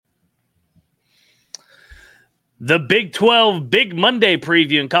The Big 12 Big Monday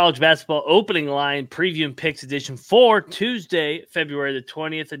preview and college basketball opening line preview and picks edition for Tuesday, February the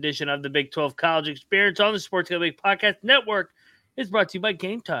 20th edition of the Big 12 College Experience on the Sports Gambling Podcast Network is brought to you by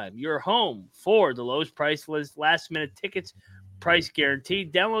Game Time, your home for the lowest price last minute tickets, price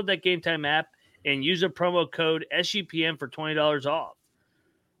guaranteed. Download that Game Time app and use a promo code SGPN for $20 off.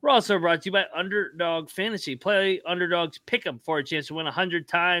 We're also brought to you by Underdog Fantasy. Play Underdog's Pick'em for a chance to win 100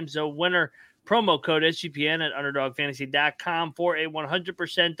 times a winner. Promo code SGPN at UnderdogFantasy.com for a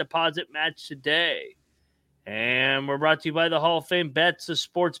 100% deposit match today. And we're brought to you by the Hall of Fame Bets, the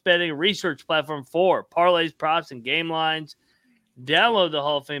sports betting research platform for parlays, props, and game lines. Download the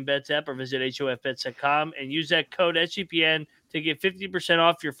Hall of Fame Bets app or visit HOFBets.com and use that code SGPN to get 50%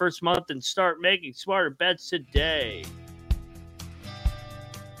 off your first month and start making smarter bets today.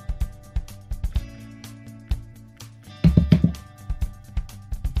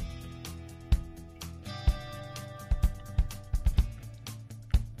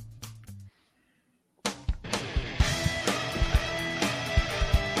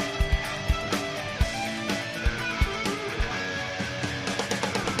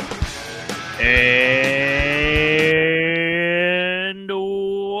 And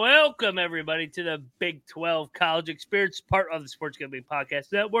welcome, everybody, to the Big 12 College Experience, part of the Sports Gambling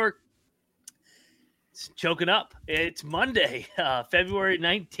Podcast Network. It's choking up. It's Monday, February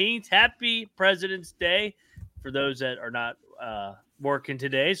 19th. Happy President's Day for those that are not working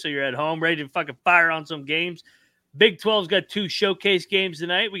today. So you're at home ready to fucking fire on some games. Big 12's got 2 showcase games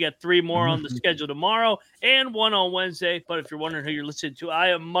tonight. We got 3 more on the schedule tomorrow and 1 on Wednesday. But if you're wondering who you're listening to,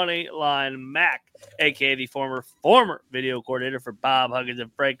 I am Moneyline Mac, a.k.a. the former video coordinator for Bob Huggins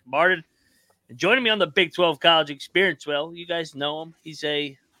and Frank Martin. And joining me on the Big 12 College Experience, well, you guys know him. He's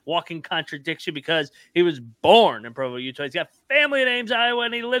a walking contradiction because he was born in Provo, Utah. He's got family in Ames, Iowa,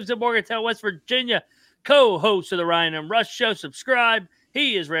 and he lives in Morgantown, West Virginia. Co-host of the Ryan and Rush Show. Subscribe.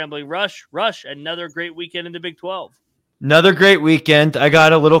 He is Rambling Rush. Rush, another great weekend in the Big 12. Another great weekend. I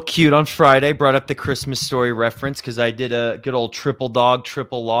got a little cute on Friday. Brought up the Christmas Story reference because I did a good old triple dog,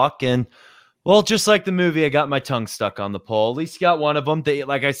 triple lock. And, well, just like the movie, I got my tongue stuck on the pole. At least got one of them.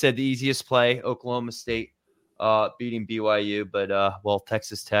 Like I said, the easiest play, Oklahoma State beating BYU. But, well,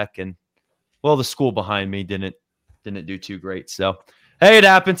 Texas Tech and, well, the school behind me didn't do too great. So, hey, it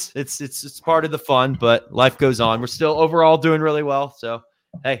happens. It's part of the fun, but life goes on. We're still overall doing really well. So,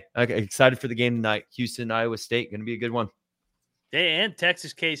 hey, excited for the game tonight. Houston, Iowa State, going to be a good one. And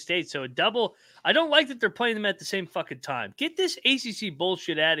Texas K-State. So a double. I don't like that they're playing them at the same fucking time. Get this ACC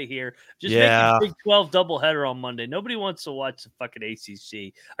bullshit out of here. Just make a Big 12 doubleheader on Monday. Nobody wants to watch the fucking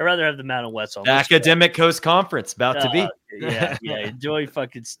ACC. I'd rather have the Mountain West on. Academic Coast Conference about to be. Yeah. Enjoy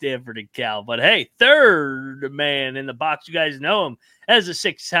fucking Stanford and Cal. But hey, third man in the box. You guys know him as a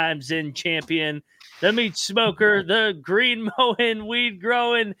 6-time Zen champion, the meat smoker, the green mowing, weed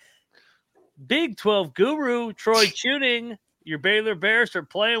growing, Big 12 guru, Troy Tuning. Your Baylor Bears are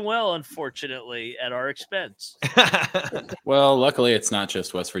playing well, unfortunately, at our expense. Well, luckily, it's not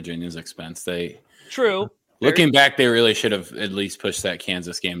just West Virginia's expense. True. Looking back, they really should have at least pushed that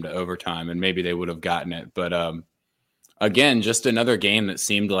Kansas game to overtime, and maybe they would have gotten it. But again, just another game that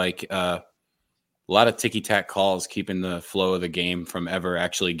seemed like a lot of ticky-tack calls, keeping the flow of the game from ever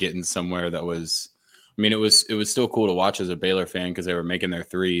actually getting somewhere that was. I mean, it was still cool to watch as a Baylor fan because they were making their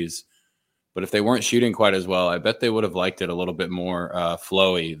threes. But if they weren't shooting quite as well, I bet they would have liked it a little bit more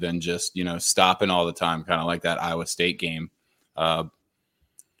flowy than just, stopping all the time, kind of like that Iowa State game. But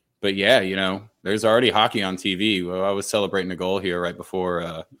yeah, there's already hockey on TV. Well, I was celebrating a goal here right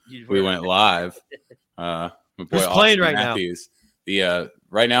before we went live. Who's playing right Matthews. Now?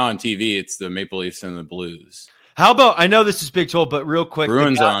 Right now on TV, it's the Maple Leafs and the Blues. How about, I know this is Big 12, but real quick.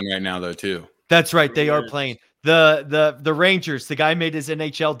 Bruins are on right now, though, too. That's right. They are playing. The Rangers, the guy made his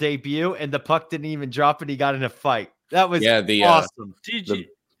NHL debut and the puck didn't even drop and he got in a fight. That was awesome.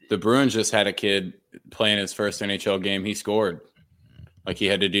 The Bruins just had a kid playing his first NHL game. He scored. Like he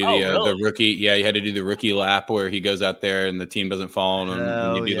had to do the rookie. Yeah, he had to do the rookie lap where he goes out there and the team doesn't follow him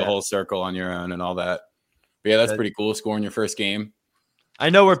and you do the whole circle on your own and all that. But yeah, that's pretty cool. Scoring your first game.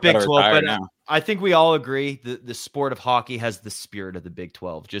 I know we're Big 12, but I think we all agree the sport of hockey has the spirit of the Big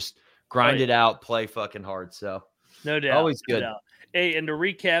 12. Just grind it out, play fucking hard. So no doubt, always good. No doubt. Hey, and to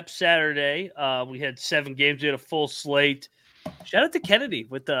recap Saturday, we had 7 games. We had a full slate. Shout out to Kennedy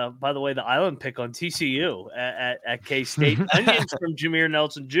with by the way, the island pick on TCU at K-State. Onions from Jameer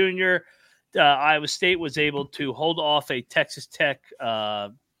Nelson Jr. Iowa State was able to hold off a Texas Tech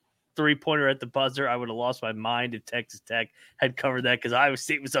 3-pointer at the buzzer. I would have lost my mind if Texas Tech had covered that because Iowa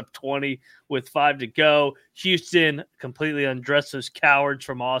State was up 20 with 5 to go. Houston completely undressed those cowards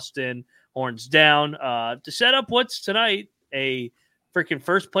from Austin horns down. To set up what's tonight, a freaking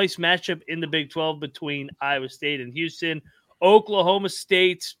first place matchup in the Big 12 between Iowa State and Houston. Oklahoma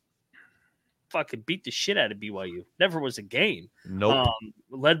State fucking beat the shit out of BYU. Never was a game. Nope.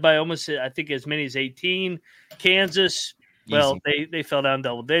 Led by almost, I think, as many as 18. Kansas, well, they fell down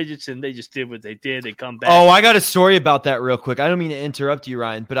double digits, and they just did what they did. They come back. Oh, I got a story about that real quick. I don't mean to interrupt you,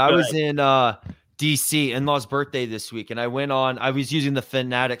 Ryan, but I was in DC, in-law's birthday this week, and I was using the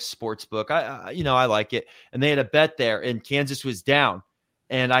Fanatics Sportsbook. I like it. And they had a bet there, and Kansas was down,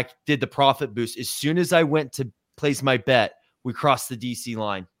 and I did the profit boost. As soon as I went to place my bet, we crossed the DC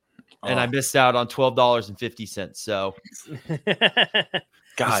line, and I missed out on $12.50. So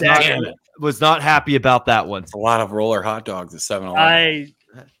God damn it. Was not happy about that one. It's a lot of roller hot dogs at 7-Eleven.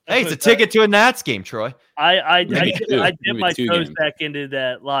 Hey, it's a ticket to a Nats game, Troy. I dipped my toes back into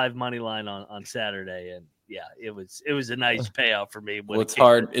that live money line on Saturday, and yeah, it was a nice payout for me. Well, it's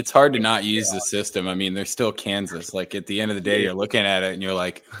hard. It's hard to not use the system. I mean, they're still Kansas. Like at the end of the day, you're looking at it and you're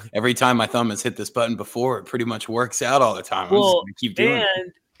like, every time my thumb has hit this button before, it pretty much works out all the time. Well, keep doing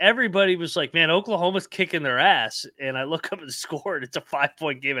it. Everybody was like, man, Oklahoma's kicking their ass. And I look up at the score, and it's a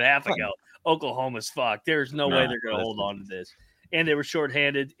 5-point game and a half ago. Oklahoma's fucked. There's no way they're going to hold on to this. And they were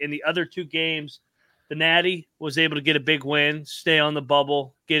shorthanded. In the other two games, the Natty was able to get a big win, stay on the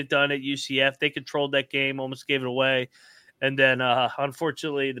bubble, get it done at UCF. They controlled that game, almost gave it away. And then,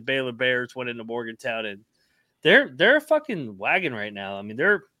 unfortunately, the Baylor Bears went into Morgantown, and they're a fucking wagon right now. I mean,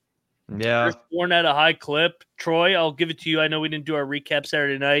 they're scoring at a high clip. Troy, I'll give it to you. I know we didn't do our recap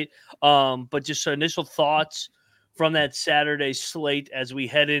Saturday night, but just initial thoughts from that Saturday slate as we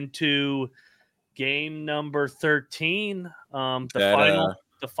head into game number 13,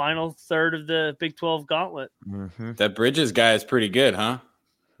 the final third of the Big 12 gauntlet. Mm-hmm. That Bridges guy is pretty good, huh?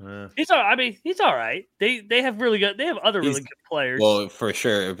 He's all right. They have really good. They have other really good players. Well, for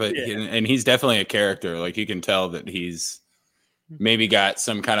sure, but and he's definitely a character. Like you can tell that he's maybe got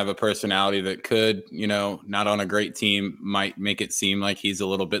some kind of a personality that could, not on a great team, might make it seem like he's a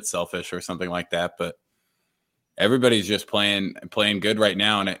little bit selfish or something like that. But everybody's just playing good right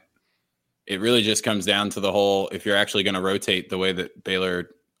now, and it really just comes down to the whole, if you're actually going to rotate the way that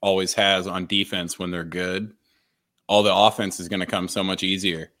Baylor always has on defense when they're good, all the offense is going to come so much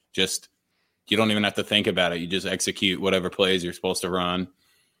easier. Just, you don't even have to think about it. You just execute whatever plays you're supposed to run.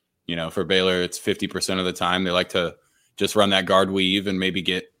 For Baylor, it's 50% of the time. They like to just run that guard weave and maybe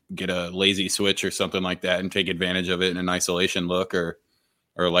get a lazy switch or something like that and take advantage of it in an isolation look or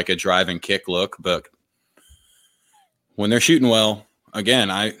like a drive and kick look. But when they're shooting well,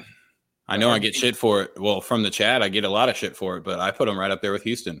 again, I know I get shit for it. Well, from the chat, I get a lot of shit for it, but I put them right up there with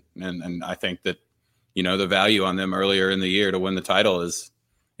Houston. And I think that, the value on them earlier in the year to win the title it's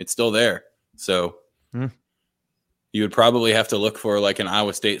still there. So you would probably have to look for like an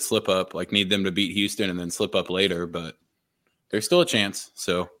Iowa State slip up, like need them to beat Houston and then slip up later, but there's still a chance.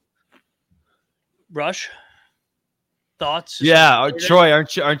 So Rush, thoughts? Yeah. Troy,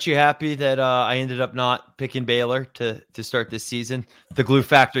 aren't you happy that I ended up not picking Baylor to start this season? The glue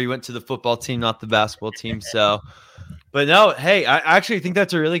factor, you went to the football team, not the basketball team. So, but no, hey, I actually think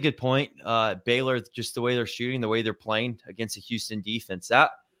that's a really good point. Baylor, just the way they're shooting, the way they're playing against a Houston defense,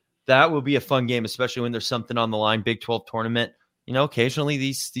 that will be a fun game, especially when there's something on the line. Big 12 tournament. Occasionally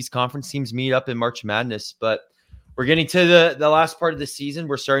these conference teams meet up in March Madness, but we're getting to the last part of the season.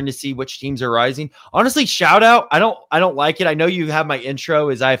 We're starting to see which teams are rising. Honestly, shout out. I don't like it. I know you have my intro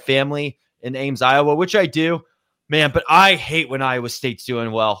as I have family in Ames, Iowa, which I do. Man, but I hate when Iowa State's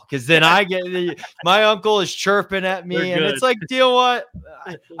doing well because then I get my uncle is chirping at me, and it's like, deal what?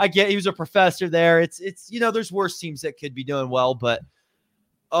 I get he was a professor there. It's there's worse teams that could be doing well, but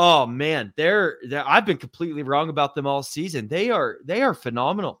oh man, they're I've been completely wrong about them all season. They are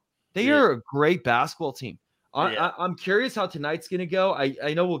phenomenal. They are a great basketball team. I'm curious how tonight's going to go.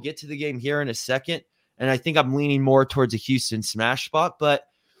 I know we'll get to the game here in a second, and I think I'm leaning more towards a Houston smash spot, but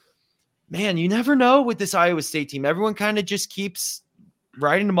man, you never know with this Iowa State team. Everyone kind of just keeps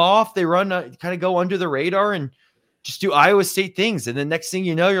writing them off. They run kind of go under the radar and just do Iowa State things. And then next thing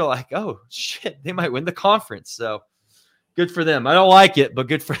you know, you're like, oh shit, they might win the conference. So good for them. I don't like it, but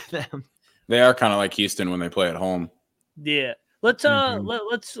good for them. They are kind of like Houston when they play at home. Yeah. Let's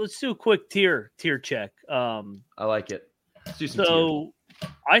let's do a quick tier check. I like it. Let's do some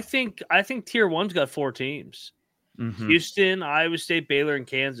tier. I think tier 1's got 4 teams. Mm-hmm. Houston, Iowa State, Baylor, and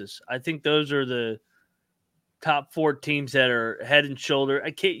Kansas. I think those are the top 4 teams that are head and shoulder.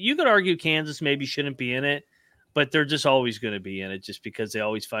 You could argue Kansas maybe shouldn't be in it, but they're just always going to be in it just because they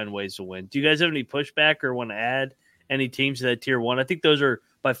always find ways to win. Do you guys have any pushback or want to add any teams to that tier 1? I think those are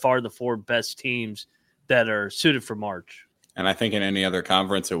by far the 4 best teams that are suited for March. And I think in any other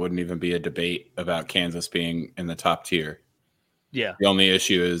conference, it wouldn't even be a debate about Kansas being in the top tier. Yeah. The only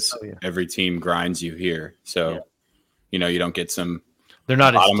issue is every team grinds you here. So, you don't get some they're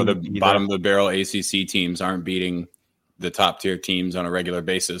not bottom of the barrel ACC teams aren't beating the top tier teams on a regular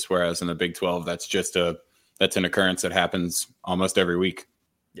basis. Whereas in the Big 12, that's an occurrence that happens almost every week.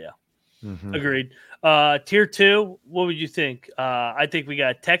 Yeah. Mm-hmm. Agreed. Tier 2, what would you think? I think we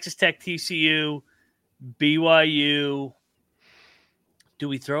got Texas Tech, TCU, BYU. Do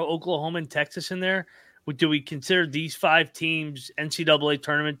we throw Oklahoma and Texas in there? Do we consider these 5 teams NCAA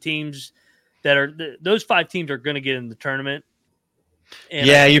tournament teams that are those 5 teams are going to get in the tournament?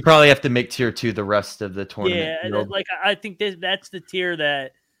 And you probably have to make tier 2 the rest of the tournament. Yeah, I think that's the tier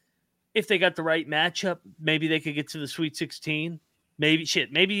that if they got the right matchup, maybe they could get to the Sweet 16.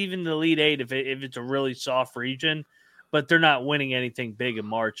 Maybe even the Elite 8 if it's a really soft region. But they're not winning anything big in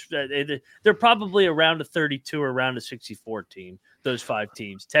March. They're probably around a 32 or around a 64 team, those 5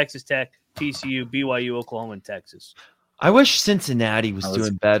 teams. Texas Tech, TCU, BYU, Oklahoma, and Texas. I wish Cincinnati was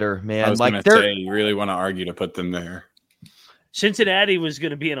doing better, man. I was going to say, you really want to argue to put them there. Cincinnati was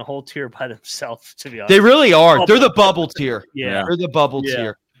going to be in a whole tier by themselves, to be honest. They really are. They're the bubble tier. Yeah. They're the bubble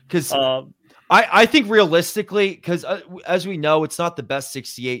tier. Because I think realistically, because as we know, it's not the best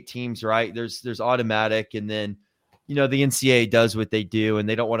 68 teams, right? There's automatic, and then the NCAA does what they do, and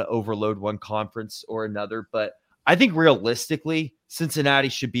they don't want to overload one conference or another. But I think realistically, Cincinnati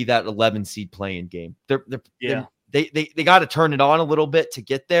should be that 11 seed playing game. They got to turn it on a little bit to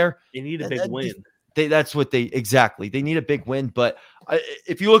get there. They need a big win. That's what they need a big win. But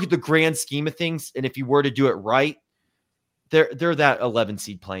if you look at the grand scheme of things, and if you were to do it right, they're that 11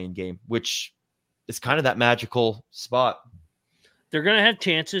 seed playing game, which is kind of that magical spot. They're going to have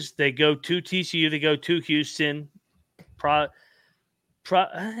chances. They go to TCU. They go to Houston. They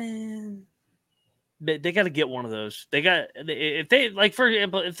got to get one of those. If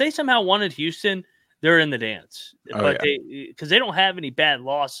they somehow wanted Houston, they're in the dance. Because they don't have any bad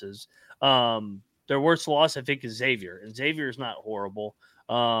losses. Their worst loss, I think, is Xavier, and Xavier is not horrible.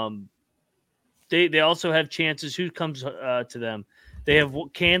 They also have chances. Who comes to them? They have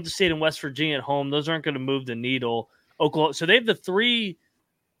Kansas State and West Virginia at home. Those aren't going to move the needle. Oklahoma. So they have the three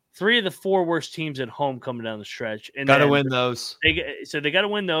of the 4 worst teams at home coming down the stretch. And got to win those. They got to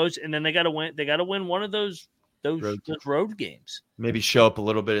win those, and then they got to win. They got to win one of those road games. Maybe show up a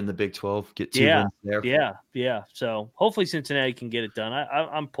little bit in the Big 12. Get 2 wins there. Yeah. So hopefully Cincinnati can get it done.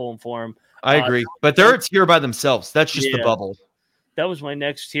 I'm pulling for them. I agree, but they're a tier by themselves. That's just the bubble. That was my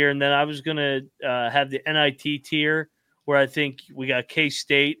next tier, and then I was gonna have the NIT tier, where I think we got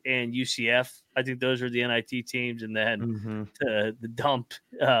K-State and UCF. I think those are the NIT teams, and then the dump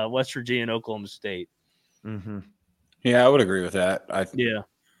West Virginia and Oklahoma State. Mm-hmm. Yeah, I would agree with that.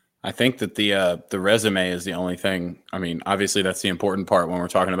 I think that the resume is the only thing. I mean, obviously that's the important part when we're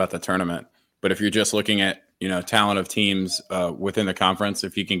talking about the tournament. But if you're just looking at talent of teams within the conference,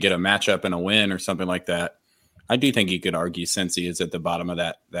 if you can get a matchup and a win or something like that, I do think you could argue Cincy is at the bottom of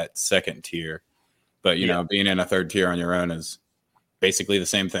that second tier. But being in a third tier on your own is basically the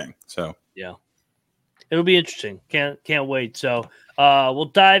same thing. So yeah, it'll be interesting. Can't wait. So we'll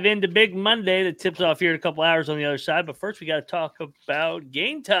dive into Big Monday that tips off here in a couple hours on the other side. But first, we got to talk about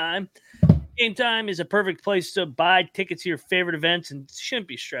Game Time. Game Time is a perfect place to buy tickets to your favorite events, and it shouldn't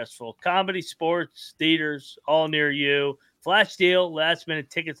be stressful. Comedy, sports, theaters, all near you. Flash deal, last minute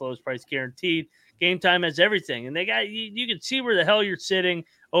tickets, lowest price guaranteed. Game Time has everything, and they got you can see where the hell you're sitting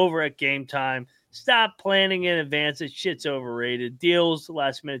over at Game Time. Stop planning in advance. This shit's overrated. Deals,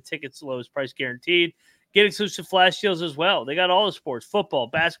 last minute tickets, lowest price guaranteed. Get exclusive flash deals as well. They got all the sports: football,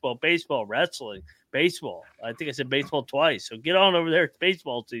 basketball, baseball, wrestling, baseball. I think I said baseball twice. So get on over there. It's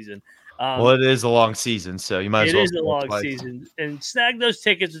baseball season. Well, it is a long season, so you might as well. It is a long season. And snag those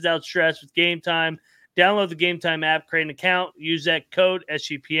tickets without stress with Game Time. Download the Game Time app, create an account, use that code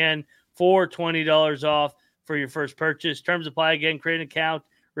SGPN for $20 off for your first purchase. Terms apply. Again, create an account,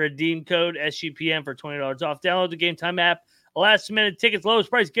 redeem code SGPN for $20 off. Download the Game Time app. Last minute tickets,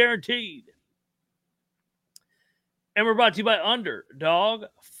 lowest price guaranteed. And we're brought to you by Underdog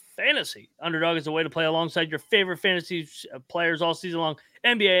Fantasy. Underdog is a way to play alongside your favorite fantasy players all season long.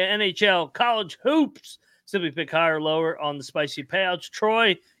 NBA, NHL, college hoops. Simply pick higher or lower on the spicy payouts.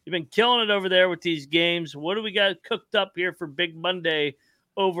 Troy, you've been killing it over there with these games. What do we got cooked up here for Big Monday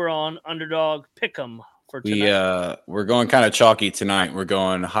over on Underdog Pick'em for tonight? We're going kind of chalky tonight. We're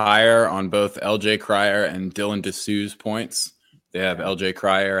going higher on both LJ Cryer and Dylan Dessou's points. They have LJ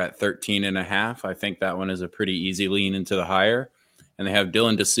Cryer at 13.5. I think that one is a pretty easy lean into the higher. And they have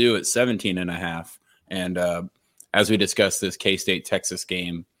Dylan Dessou at 17.5. And as we discussed this K-State Texas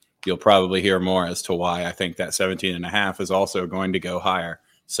game, you'll probably hear more as to why I think that 17.5 is also going to go higher.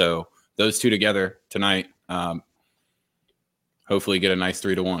 So those two together tonight, hopefully get a nice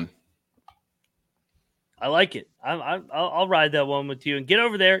 3-1. I like it. I'll ride that one with you and get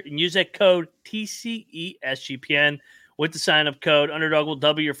over there and use that code TCESGPN with the sign-up code. Underdog will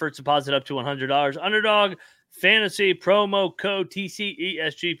double your first deposit up to $100. Underdog Fantasy promo code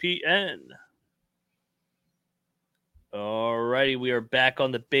TCESGPN. All righty, we are back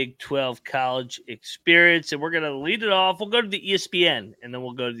on the Big 12 College Experience, and we're going to lead it off. We'll go to the ESPN, and then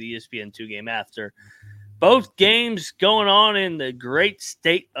we'll go to the ESPN 2 game after. Both games going on in the great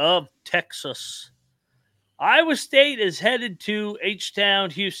state of Texas. Iowa State is headed to H-Town,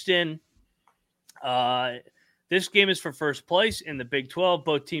 Houston. This game is for first place in the Big 12.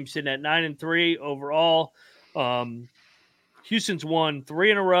 Both teams sitting at 9-3 overall. Houston's won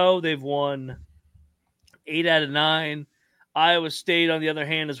 3 in a row. They've won 8 out of 9. Iowa State, on the other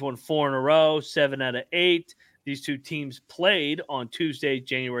hand, has won 4 in a row, 7 out of 8. These two teams played on Tuesday,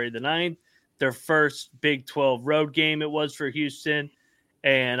 January the 9th. Their first Big 12 road game it was for Houston.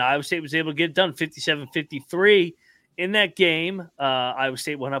 And Iowa State was able to get it done 57-53 in that game. Iowa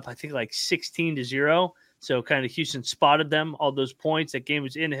State went up, I think, like 16-0. So kind of Houston spotted them, all those points. That game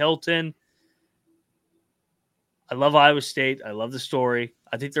was in Hilton. I love Iowa State. I love the story.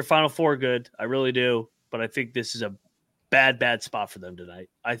 I think their Final Four good. I really do. But I think this is a bad spot for them tonight.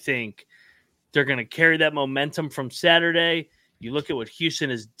 I think they're going to carry that momentum from Saturday. You look at what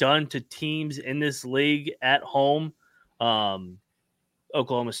Houston has done to teams in this league at home.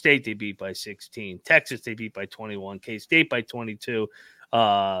 Oklahoma State, they beat by 16. Texas, they beat by 21. K-State by 22.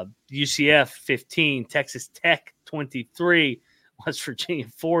 UCF, 15. Texas Tech, 23. West Virginia,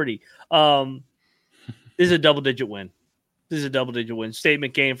 40. This is a double-digit win.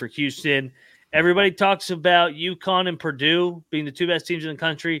 Statement game for Houston. Everybody talks about UConn and Purdue being the two best teams in the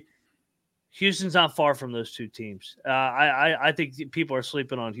country. Houston's not far from those two teams. I think people are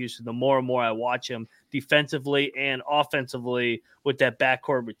sleeping on Houston. The more and more I watch them defensively and offensively with that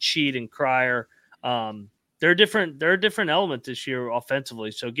backcourt with Cheat and Cryer, they're a different element this year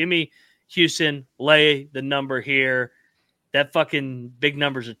offensively. So give me Houston, lay the number here. That fucking big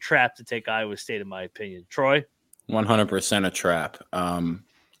number's a trap to take Iowa State, in my opinion. Troy? 100% a trap.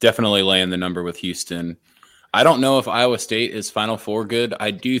 Definitely laying the number with Houston. I don't know if Iowa State is Final Four good.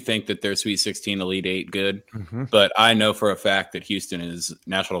 I do think that they're Sweet 16, Elite 8 good. Mm-hmm. But I know for a fact that Houston is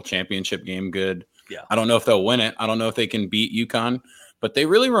national championship game good. Yeah. I don't know if they'll win it. I don't know if they can beat UConn. But they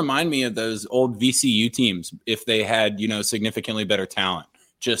really remind me of those old VCU teams if they had, significantly better talent.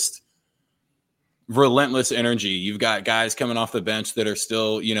 Just relentless energy. You've got guys coming off the bench that are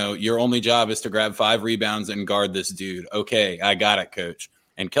still, your only job is to grab 5 rebounds and guard this dude. Okay, I got it, coach.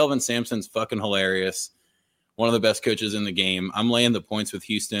 And Kelvin Sampson's fucking hilarious. One of the best coaches in the game. I'm laying the points with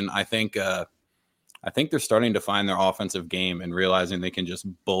Houston. I think they're starting to find their offensive game and realizing they can just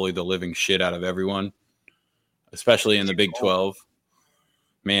bully the living shit out of everyone, especially in the Big 12.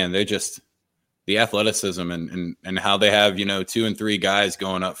 Man, they just the athleticism and how they have 2 and 3 guys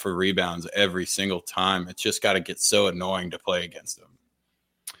going up for rebounds every single time. It's just got to get so annoying to play against them.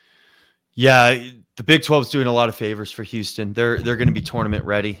 Yeah, the Big 12 is doing a lot of favors for Houston. They're going to be tournament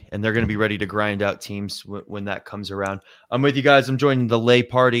ready, and they're going to be ready to grind out teams when that comes around. I'm with you guys. I'm joining the lay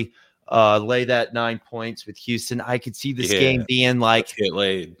party. Lay that 9 points with Houston. I could see this game being like let's get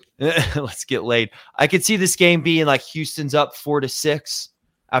laid. Let's get laid. I could see this game being like Houston's up 4-6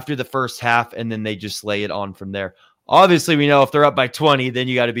 after the first half, and then they just lay it on from there. Obviously, we know if they're up by 20, then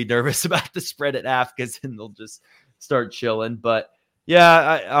you got to be nervous about the spread at half because then they'll just start chilling. But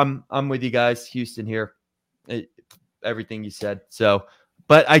yeah, I'm with you guys. Houston here, everything you said. So,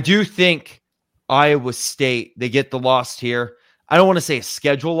 but I do think Iowa State, they get the loss here. I don't want to say a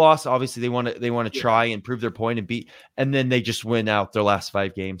schedule loss. Obviously, they want to try and prove their point and beat, and then they just win out their last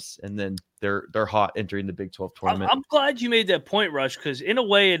 5 games, and then they're hot entering the Big 12 tournament. I'm glad you made that point, Rush, because in a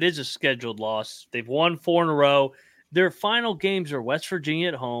way it is a scheduled loss. They've won 4 in a row. Their final games are West Virginia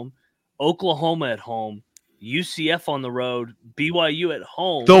at home, Oklahoma at home, UCF on the road, BYU at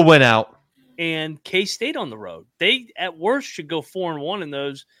home. They'll win out. And K-State on the road. They, at worst, should go 4-1 in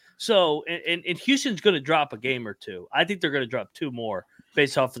those. So, and Houston's going to drop a game or 2. I think they're going to drop 2 more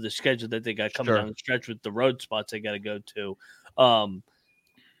based off of the schedule that they got coming down the stretch with the road spots they got to go to.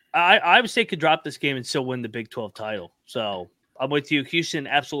 I would say could drop this game and still win the Big 12 title. So I'm with you. Houston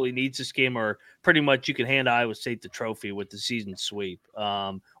absolutely needs this game, or pretty much you can hand Iowa State the trophy with the season sweep.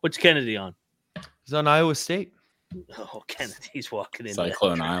 What's Kennedy on? He's on Iowa State. Oh, Kennedy's walking in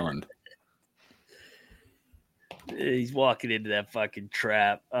Cyclone Island. He's walking into that fucking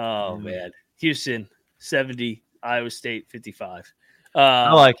trap. Oh, man. Houston, 70. Iowa State, 55.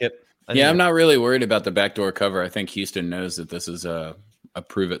 I like it. I'm not really worried about the backdoor cover. I think Houston knows that this is a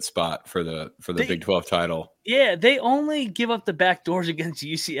prove it spot for the Big 12 title. Yeah, they only give up the back doors against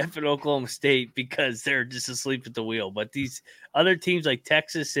UCF and Oklahoma State because they're just asleep at the wheel. But these other teams like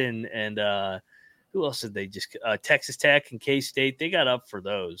Texas and who else did they just Texas Tech and K-State, they got up for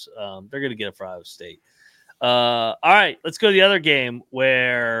those. They're going to get up for Iowa State. All right, let's go to the other game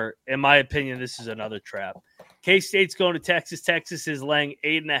where, in my opinion, this is another trap. K-State's going to Texas. Texas is laying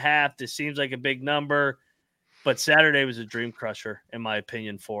 8.5. This seems like a big number. But Saturday was a dream crusher, in my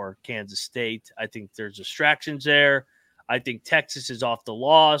opinion, for Kansas State. I think there's distractions there. I think Texas is off the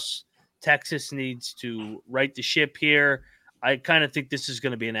loss. Texas needs to right the ship here. I kind of think this is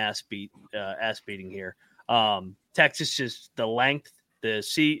going to be an ass beating here. Texas is the length, the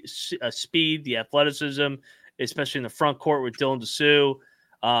speed, the athleticism, especially in the front court with Dylan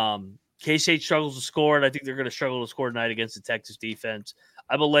Dessou. K-State struggles to score, and I think they're going to struggle to score tonight against the Texas defense.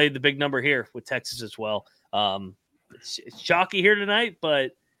 I will lay the big number here with Texas as well. It's chalky here tonight,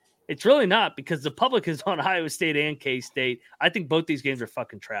 but it's really not because the public is on Iowa State and K-State. I think both these games are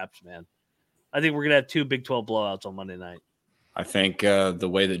fucking traps, man. I think we're going to have 2 Big 12 blowouts on Monday night. I think the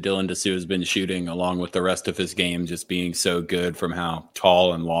way that Dylan Dessou has been shooting, along with the rest of his game just being so good from how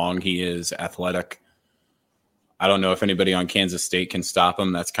tall and long he is, athletic. I don't know if anybody on Kansas State can stop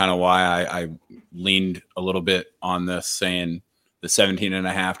him. That's kind of why I leaned a little bit on this, saying the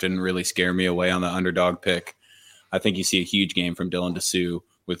 17.5 didn't really scare me away on the underdog pick. I think you see a huge game from Dylan Dessou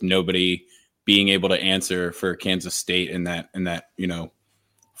with nobody being able to answer for Kansas State in that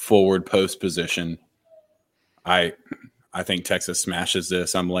forward post position. I think Texas smashes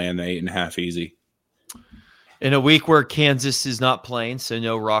this. I'm laying the 8.5 easy. In a week where Kansas is not playing, so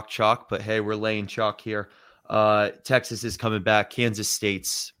no rock chalk, but hey, we're laying chalk here. Texas is coming back. Kansas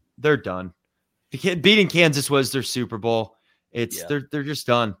State's, they're done. Beating Kansas was their Super Bowl. They're just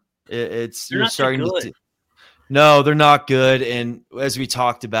done. You're starting to. No, they're not good. And as we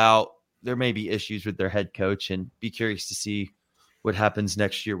talked about, there may be issues with their head coach, and be curious to see what happens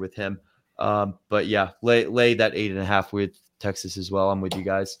next year with him. But yeah, lay that 8.5 with Texas as well. I'm with you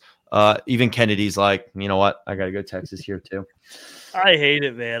guys. Even Kennedy's like, you know what? I got to go Texas here too. I hate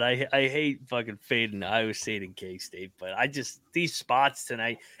it, man. I hate fucking fading Iowa State and K-State, but these spots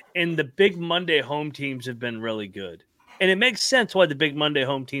tonight and the big Monday home teams have been really good. And it makes sense why the big Monday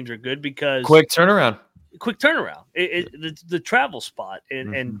home teams are good because quick turnaround. The travel spot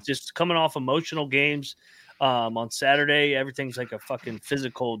and just coming off emotional games on Saturday, everything's like a fucking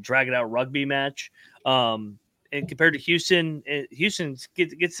physical drag it out rugby match. And compared to Houston, Houston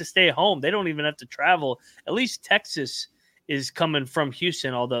gets to stay at home. They don't even have to travel. At least Texas is coming from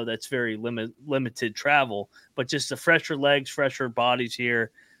Houston, although that's very limited travel. But just the fresher legs, fresher bodies here.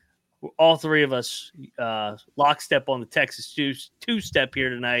 All three of us lockstep on the Texas two-step here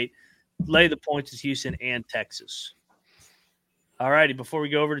tonight. Lay the points as Houston and Texas. All righty, before we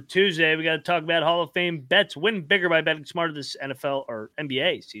go over to Tuesday, we got to talk about Hall of Fame bets. Win bigger by betting smarter this NFL or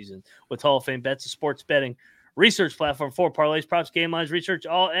NBA season with Hall of Fame bets, a sports betting research platform for parlays, props, game lines, research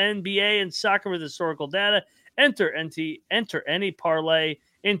all NBA and soccer with historical data. Enter any parlay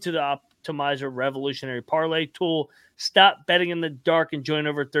into the Optimizer revolutionary parlay tool. Stop betting in the dark and join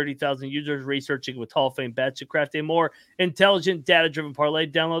over 30,000 users researching with Hall of Fame bets to craft a more intelligent, data-driven parlay.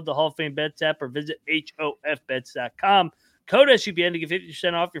 Download the Hall of Fame bets app or visit hofbets.com. Code SGPN to get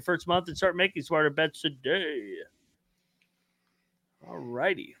 50% off your first month and start making smarter bets today. All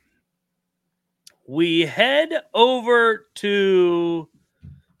righty. We head over to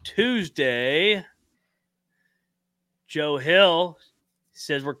Tuesday. Joe Hill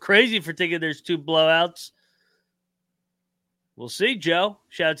says we're crazy for thinking there's 2 blowouts. We'll see, Joe.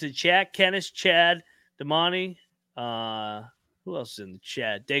 Shout out to the chat. Kenneth, Chad, Damani. Who else is in the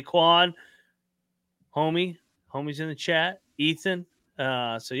chat? Daquan. Homie's in the chat. Ethan.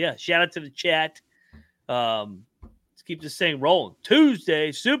 So, yeah, shout out to the chat. Let's keep this thing rolling.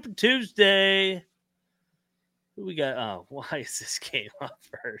 Tuesday, Super Tuesday. Who we got? Oh, why is this game up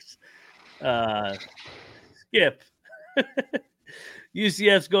first? Skip.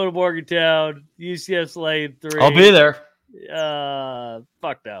 UCF's going to Morgantown. UCF's laying 3. I'll be there.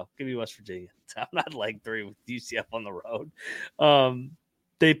 Fuck no. Give me West Virginia. I'm not laying 3 with UCF on the road.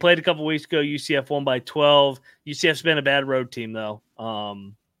 They played a couple weeks ago. UCF won by 12. UCF's been a bad road team, though.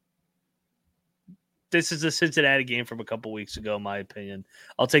 This is a Cincinnati game from a couple weeks ago, in my opinion.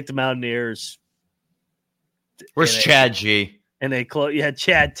 I'll take the Mountaineers. Where's Chad G? And they close. Yeah,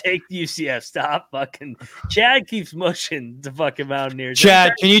 Chad, take UCF. Stop fucking. Chad keeps mushing the fucking Mountaineers.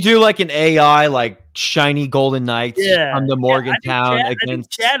 Chad, can you do like an AI like shiny Golden Knights from the Morgantown I think against?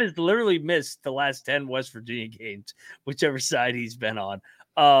 Chad has literally missed the last 10 West Virginia games, whichever side he's been on.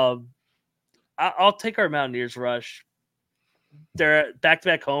 I'll take our Mountaineers rush. They're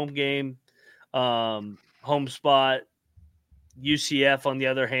back-to-back home game, home spot. UCF, on the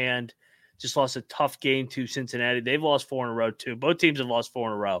other hand, just lost a tough game to Cincinnati. They've lost 4 in a row, too. Both teams have lost 4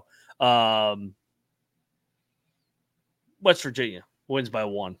 in a row. West Virginia wins by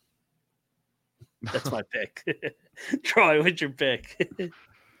 1. That's my pick. Troy, what's your pick?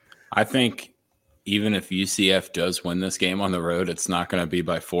 I think even if UCF does win this game on the road, it's not going to be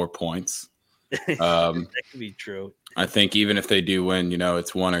by 4 points. That could be true. I think even if they do win,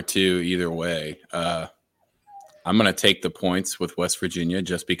 it's 1 or 2 either way. I'm going to take the points with West Virginia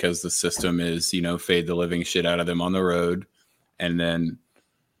just because the system is, fade the living shit out of them on the road. And then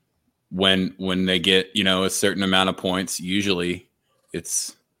when they get, a certain amount of points, usually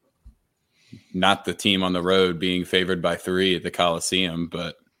it's not the team on the road being favored by 3 at the Coliseum.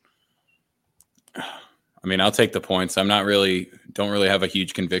 But, I'll take the points. Don't really have a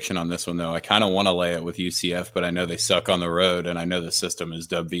huge conviction on this one, though. I kind of want to lay it with UCF, but I know they suck on the road, and I know the system is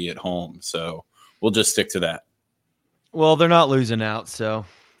WV at home. So we'll just stick to that. Well, they're not losing out, so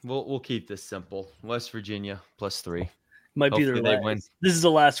we'll keep this simple. West Virginia +3. Might be their last win. This is the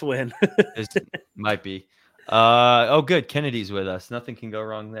last win. Might be. Good. Kennedy's with us. Nothing can go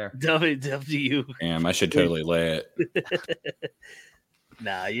wrong there. WW. Damn, I should totally lay it.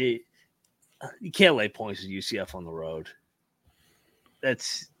 Nah, you can't lay points with UCF on the road.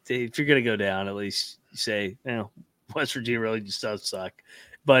 If you're gonna go down, at least you say, West Virginia really just does suck.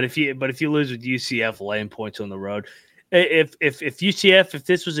 But if you lose with UCF laying points on the road. If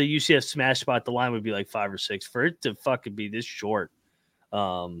this was a UCF smash spot, the line would be like 5 or 6. For it to fucking be this short,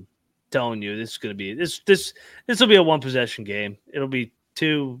 telling you this is going to be this will be a 1 possession game. It'll be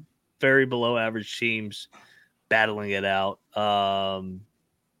 2 very below average teams battling it out. Go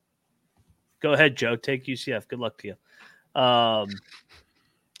ahead, Joe. Take UCF. Good luck to you.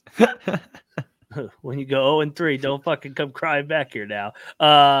 When you go 0-3, don't fucking come crying back here now.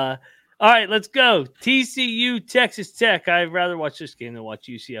 All right, let's go. TCU, Texas Tech. I'd rather watch this game than watch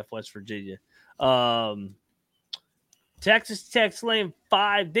UCF, West Virginia. Texas Tech's laying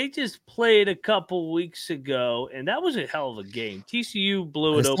 5. They just played a couple weeks ago, and that was a hell of a game. TCU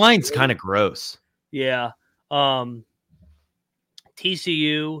blew it open. This line's kind of gross. Yeah.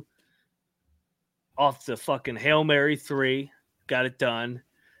 TCU off the fucking Hail Mary 3. Got it done.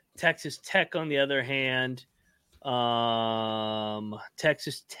 Texas Tech, on the other hand, is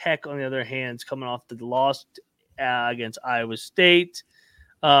coming off the loss against Iowa State.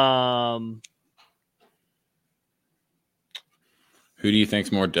 Who do you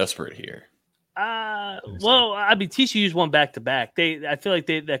think's more desperate here? TCU's won back-to-back. I feel like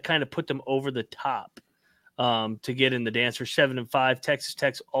that kind of put them over the top to get in the dance for 7-5. Texas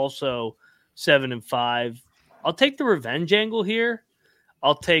Tech's also 7-5. I'll take the revenge angle here.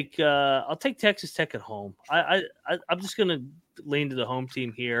 I'll take Texas Tech at home. I'm just gonna lean to the home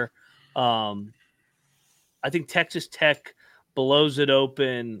team here. I think Texas Tech blows it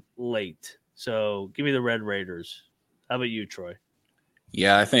open late. So give me the Red Raiders. How about you, Troy?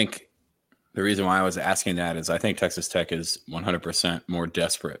 Yeah, I think the reason why I was asking that is I think Texas Tech is 100% more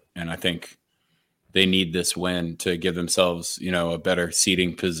desperate, and I think they need this win to give themselves, a better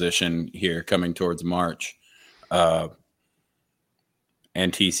seeding position here coming towards March.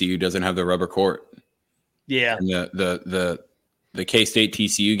 And TCU doesn't have the rubber court. Yeah. And the K-State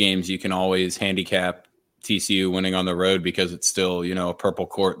TCU games, you can always handicap TCU winning on the road because it's still, a purple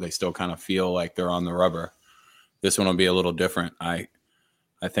court. They still kind of feel like they're on the rubber. This one will be a little different. I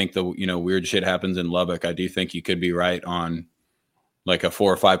think the weird shit happens in Lubbock. I do think you could be right on like a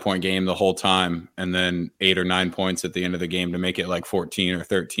 4 or 5 point game the whole time, and then 8 or 9 points at the end of the game to make it like 14 or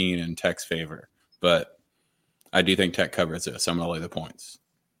 13 in Tech's favor. But I do think Tech covers this. I'm going to lay the points.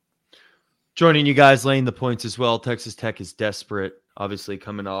 Joining you guys laying the points as well. Texas Tech is desperate, obviously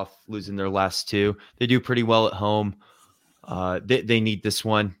coming off losing their last 2. They do pretty well at home. They need this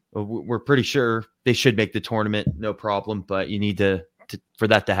one. We're pretty sure they should make the tournament, no problem. But you need to for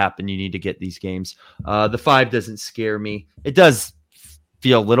that to happen, you need to get these games. The 5 doesn't scare me. It does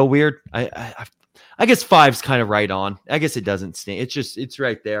feel a little weird. I guess 5's kind of right on. I guess it doesn't stay. It's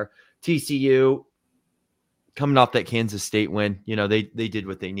right there. TCU coming off that Kansas State win, they did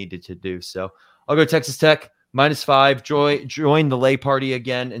what they needed to do. So I'll go Texas Tech -5. Join the lay party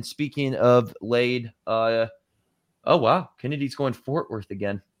again. And speaking of laid, oh wow, Kennedy's going Fort Worth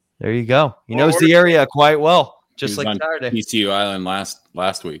again. There you go. He knows the area quite well. just He was like on Saturday. TCU Island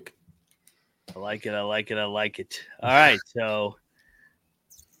last week. I like it. All right, so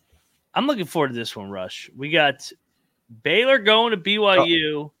I'm looking forward to this one, Rush. We got Baylor going to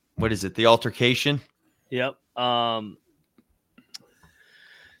BYU. What is it? The altercation? Yep.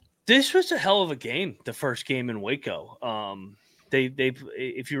 This was a hell of a game, the first game in Waco. They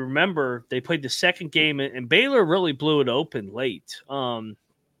if you remember, they played the second game, and Baylor really blew it open late.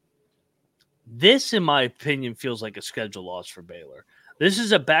 This, in my opinion, feels like a schedule loss for Baylor. This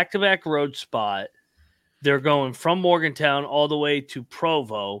is a back-to-back road spot. They're going from Morgantown all the way to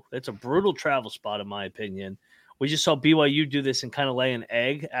Provo. It's a brutal travel spot, in my opinion. We just saw BYU do this and kind of lay an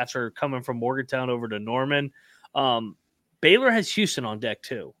egg after coming from Morgantown over to Norman. Baylor has Houston on deck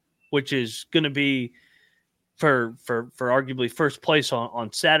too, which is going to be for arguably first place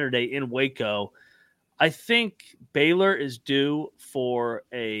on Saturday in Waco. I think Baylor is due for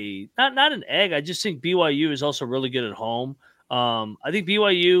a not an egg. I just think BYU is also really good at home. I think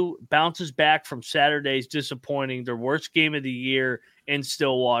BYU bounces back from Saturday's disappointing, their worst game of the year in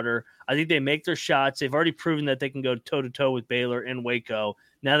Stillwater. I think they make their shots. They've already proven that they can go toe-to-toe with Baylor in Waco.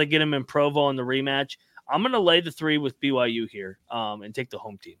 Now they get them in Provo in the rematch. I'm going to lay the 3 with BYU here and take the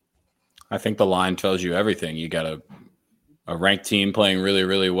home team. I think the line tells you everything. You got a ranked team playing really,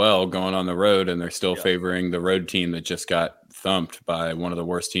 really well going on the road, and they're still favoring the road team that just got thumped by one of the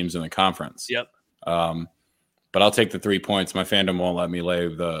worst teams in the conference. Yep. But I'll take the 3 points. My fandom won't let me lay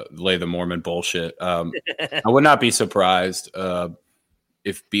the Mormon bullshit. I would not be surprised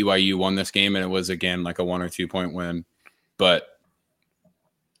if BYU won this game and it was, again, like a 1 or 2 point win. But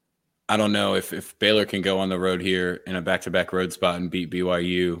I don't know if Baylor can go on the road here in a back-to-back road spot and beat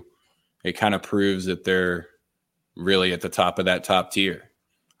BYU. It kind of proves that they're really at the top of that top tier.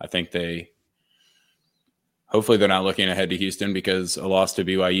 I think hopefully they're not looking ahead to Houston, because a loss to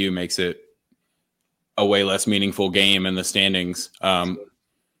BYU makes it a way less meaningful game in the standings. But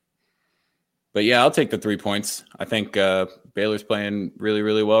yeah, I'll take the 3 points. I think Baylor's playing really,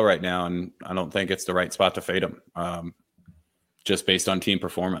 really well right now, and I don't think it's the right spot to fade them, just based on team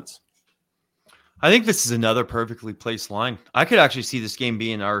performance. I think this is another perfectly placed line. I could actually see this game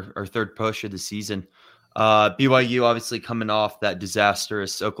being our third push of the season. BYU obviously coming off that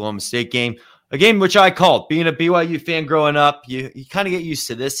disastrous Oklahoma State game, a game which I called. Being a BYU fan growing up, you kind of get used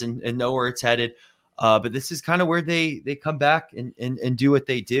to this and know where it's headed. But this is kind of where they come back and do what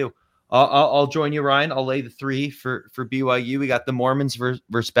they do. I'll join you, Ryan. I'll lay the 3 for BYU. We got the Mormons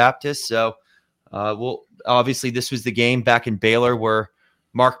versus Baptists. So obviously this was the game back in Baylor where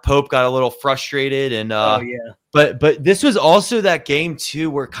Mark Pope got a little frustrated. And but this was also that game too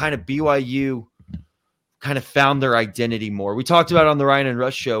where kind of BYU kind of found their identity more. We talked about it on the Ryan and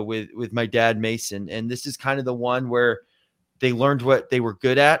Rush show with my dad, Mason. And this is kind of the one where they learned what they were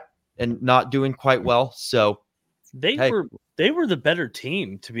good at and not doing quite well. So they were the better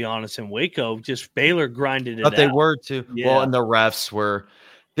team, to be honest, in Waco. Just Baylor grinded it out. But they were too. Yeah. Well, and the refs were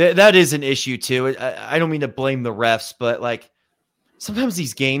that is an issue too. I don't mean to blame the refs, but like sometimes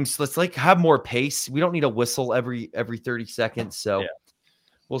these games, let's like have more pace. We don't need a whistle every 30 seconds. So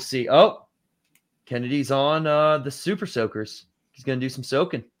we'll see. Oh, Kennedy's on the Super Soakers. He's going to do some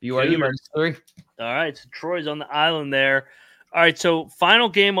soaking. BYU -3. All right. So Troy's on the island there. All right. So final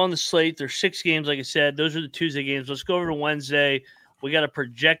game on the slate. There's 6 games, like I said. Those are the Tuesday games. Let's go over to Wednesday. We got a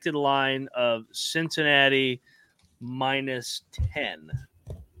projected line of Cincinnati -10.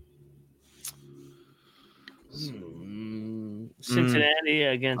 Cincinnati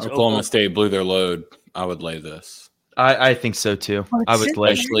against Oklahoma State blew their load. I would lay this. I think so too. I would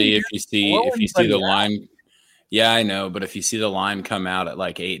lay, especially if you see the line. Yeah, I know, but if you see the line come out at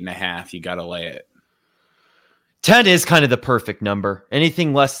like 8.5, you got to lay it. 10 is kind of the perfect number.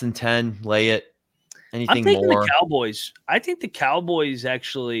 Anything less than 10, lay it. Anything I'm taking more. The Cowboys. I think the Cowboys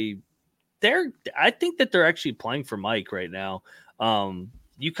actually. I think that they're actually playing for Mike right now.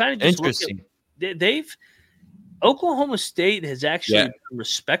 You kind of just interesting. They've Oklahoma State has actually been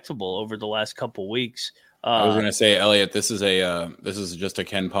respectable over the last couple weeks. I was going to say, Elliot, this is just a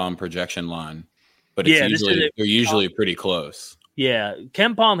Ken Palm projection line, but it's they're usually pretty close. Yeah,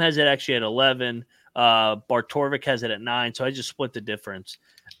 Ken Palm has it actually at 11. Bartorvik has it at 9. So I just split the difference,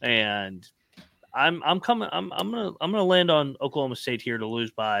 and I'm gonna land on Oklahoma State here to lose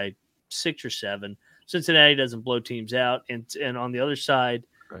by 6 or 7. Cincinnati doesn't blow teams out, and on the other side,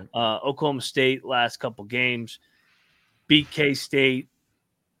 right. Oklahoma State last couple games beat K-State.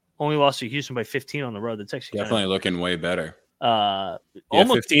 Only lost to Houston by 15 on the road. That's actually definitely looking way better.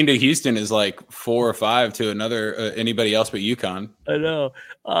 Almost 15 to Houston is like 4 or 5 to another anybody else but UConn. I know.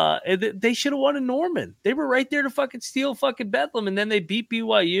 And they should have won in Norman. They were right there to fucking steal fucking Bedlam, and then they beat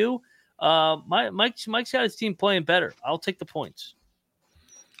BYU. Mike's got his team playing better. I'll take the points.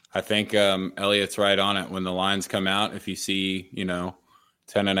 I think Elliott's right on it. When the lines come out, if you see,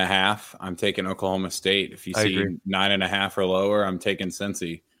 10.5, I'm taking Oklahoma State. If you see 9.5 or lower, I'm taking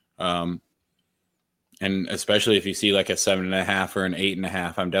Cincy. And especially if you see like a 7.5 or an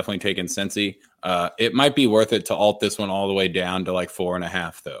 8.5, I'm definitely taking Cincy. It might be worth it to alt this one all the way down to like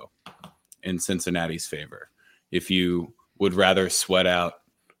 4.5, though, in Cincinnati's favor. If you would rather sweat out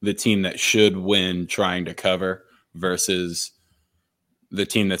the team that should win trying to cover versus the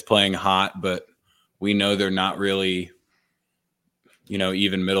team that's playing hot, but we know they're not really,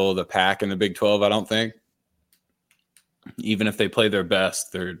 even middle of the pack in the Big 12, I don't think. Even if they play their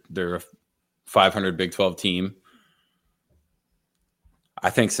best, they're a 500 Big 12 team. I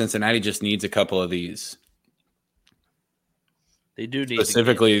think Cincinnati just needs a couple of these. They do need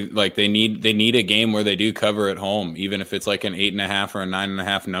specifically like they need a game where they do cover at home, even if it's like an 8.5 or a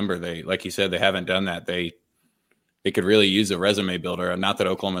 9.5 number. They, like you said, they haven't done that. They could really use a resume builder. Not that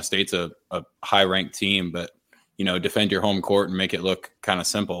Oklahoma State's a high ranked team, but defend your home court and make it look kind of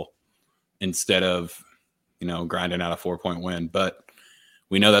simple instead of grinding out a 4-point win. But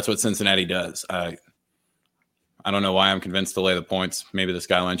we know that's what Cincinnati does. I don't know why I'm convinced to lay the points. Maybe the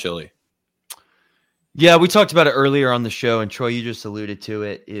Skyline Chili. Yeah, we talked about it earlier on the show, and Troy, you just alluded to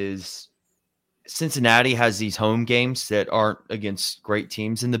it, is Cincinnati has these home games that aren't against great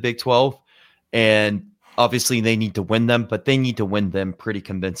teams in the Big 12, and obviously they need to win them, but they need to win them pretty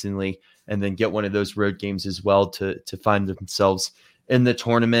convincingly and then get one of those road games as well to find themselves in the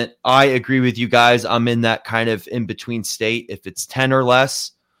tournament. I agree with you guys. I'm in that kind of in-between state. If it's 10 or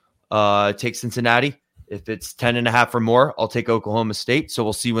less, take Cincinnati. If it's 10.5 or more, I'll take Oklahoma State. So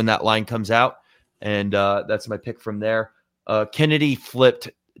we'll see when that line comes out. And that's my pick from there. Kennedy flipped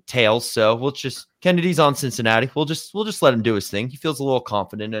tails, so Kennedy's on Cincinnati. We'll just let him do his thing. He feels a little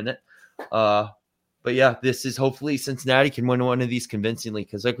confident in it. But yeah, this is hopefully Cincinnati can win one of these convincingly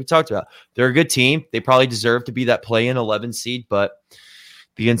because, like we talked about, they're a good team. They probably deserve to be that play-in 11 seed, but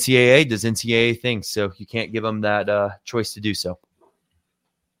the NCAA does NCAA things, so you can't give them that choice to do so.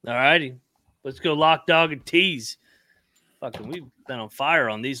 All righty, let's go lock, dog, and tease. Fucking, we've been on fire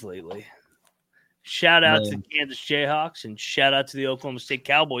on these lately. Shout out to the Kansas Jayhawks and shout out to the Oklahoma State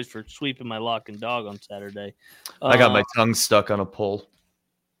Cowboys for sweeping my lock and dog on Saturday. I got my tongue stuck on a pole.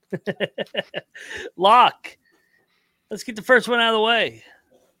 Lock. Let's get the first one out of the way.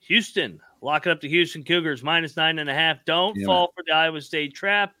 Houston. Lock it up to Houston Cougars minus 9.5. Don't fall for the Iowa State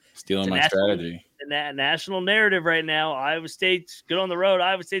trap. Stealing my strategy. The national narrative right now. Iowa State's good on the road.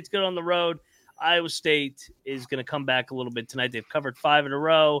 Iowa State's good on the road. Iowa State is going to come back a little bit tonight. They've covered 5 in a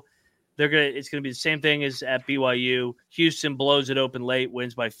row. It's going to be the same thing as at BYU. Houston blows it open late,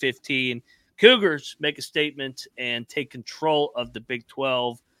 wins by 15. Cougars make a statement and take control of the Big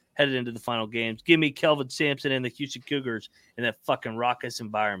 12 headed into the final games. Give me Kelvin Sampson and the Houston Cougars in that fucking raucous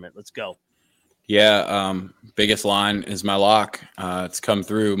environment. Let's go. Yeah, biggest line is my lock. It's come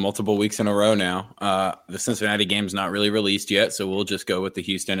through multiple weeks in a row now. The Cincinnati game's not really released yet, so we'll just go with the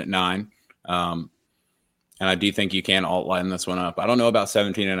Houston at 9. And I do think you can alt line this one up. I don't know about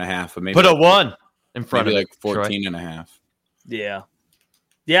 17.5, but maybe put a 1 in front maybe of like 14.5. Yeah.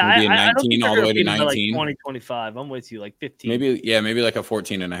 Maybe I don't 19 think all the way to 19. 19. Like 20, 25. I'm with you, like 15. Maybe like a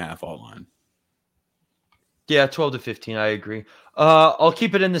 14.5 alt line. Yeah, 12 to 15. I agree. I'll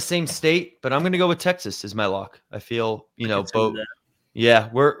keep it in the same state, but I'm going to go with Texas as my lock. I feel, both. Yeah,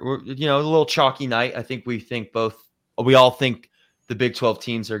 we're a little chalky night. I think we all think the Big 12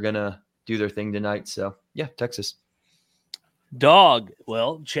 teams are going to do their thing tonight. So, yeah, Texas. Dog.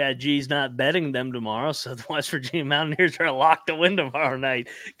 Well, Chad G's not betting them tomorrow, so the West Virginia Mountaineers are locked to win tomorrow night.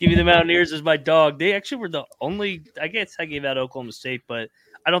 Give me the Mountaineers as my dog. They actually were the only – I guess I gave out Oklahoma State, but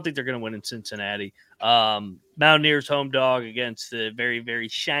I don't think they're going to win in Cincinnati. Mountaineers home dog against the very, very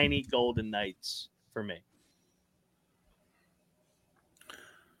shiny Golden Knights for me.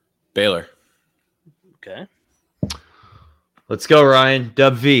 Baylor. Okay. Let's go, Ryan.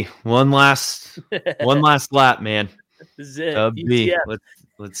 Dub V. One last lap, man. This is it. Dub V.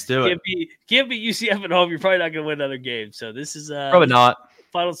 Let's do it. Can't be UCF at home. You're probably not going to win another game. So this is probably not.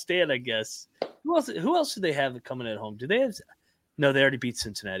 Final stand, I guess. Who else do they have coming at home? Do they have? No, they already beat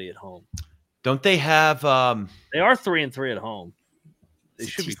Cincinnati at home. Don't they have? They are 3-3 at home. They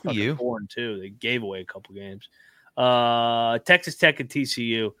should be TCU? 4-2. They gave away a couple games. Texas Tech and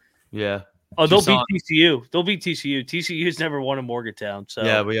TCU. Yeah. Oh, they'll beat TCU. They'll beat TCU. TCU's never won in Morgantown. So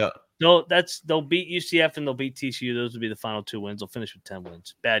yeah, we are. They'll beat UCF and they'll beat TCU. Those will be the final 2 wins. They'll finish with 10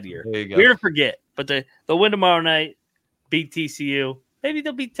 wins. Bad year. There you go. Weird to forget, but they'll win tomorrow night. Beat TCU. Maybe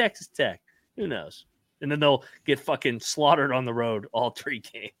they'll beat Texas Tech. Who knows? and then they'll get fucking slaughtered on the road all 3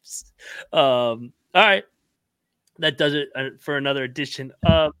 games. All right. That does it for another edition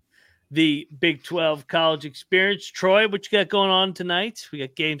of the Big 12 College Experience. Troy, what you got going on tonight? We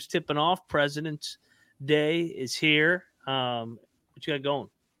got games tipping off. President's Day is here. What you got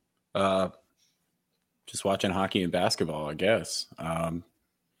going? Just watching hockey and basketball, I guess.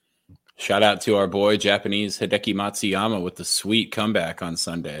 Shout out to our boy, Japanese Hideki Matsuyama, with the sweet comeback on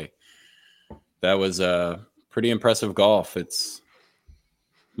Sunday. That was pretty impressive golf. It's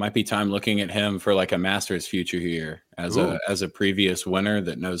might be time looking at him for like a Masters future here as a previous winner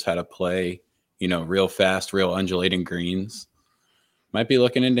that knows how to play, real fast, real undulating greens. Might be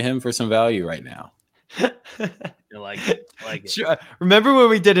looking into him for some value right now. I like it. Sure. Remember when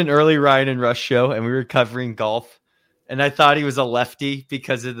we did an early Ryan and Rush show and we were covering golf, and I thought he was a lefty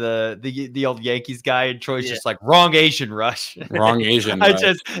because of the old Yankees guy, and Troy's just like, wrong Asian, Rush. Wrong Asian.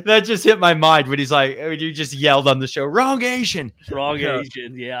 That just hit my mind when he's like, when you just yelled on the show, wrong Asian. Wrong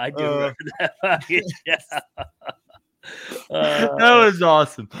Asian. Yeah, I do remember that. Yeah. That was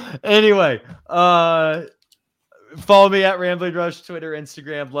awesome. Anyway, follow me at Rambling Rush, Twitter,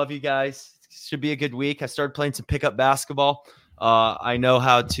 Instagram. Love you guys. Should be a good week. I started playing some pickup basketball. I know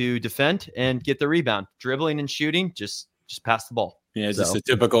how to defend and get the rebound. Dribbling and shooting, just pass the ball. Yeah, just a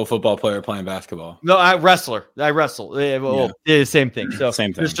typical football player playing basketball. No, I wrestle. Same thing. So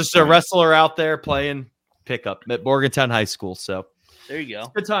same thing. There's just a wrestler out there playing pickup at Morgantown High School. So there you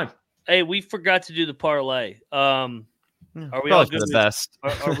go. Good time. Hey, we forgot to do the parlay. Are we all good? The best.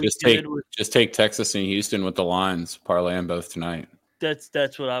 Are we just take Texas and Houston with the lines. Parlay them both tonight.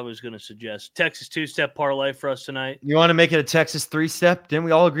 That's what I was going to suggest. Texas 2-step parlay for us tonight. You want to make it a Texas 3-step? Didn't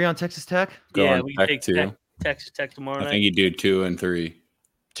we all agree on Texas Tech? We can take Texas Tech tomorrow night. I think you do 2 and 3.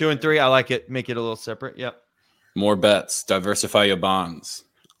 2 and 3. I like it. Make it a little separate. Yep. More bets. Diversify your bonds.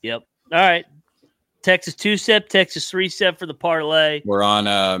 Yep. All right. Texas 2-step, Texas 3-step for the parlay. We're on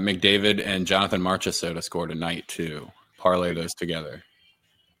McDavid and Jonathan Marchessault to score tonight too. Parlay those together.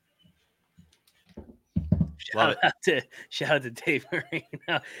 Shout out to Dave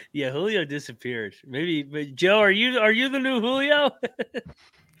Marino. Yeah, Julio disappeared. Maybe Joe, are you the new Julio?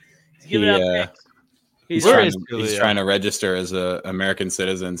 He's trying to register as an American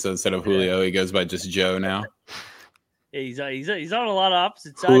citizen. So instead of Julio, he goes by just Joe now. Yeah, he's on a lot of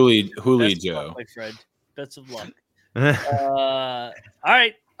opposite sides. Hooli Joe. Luck, Fred. Best of luck. All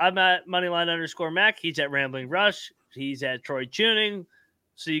right. I'm at Moneyline_Mac. He's at Rambling Rush. He's at Troy Tuning.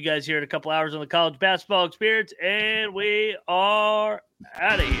 See you guys here in a couple hours on the College Basketball Experience, and we are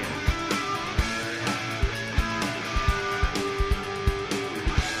out of here.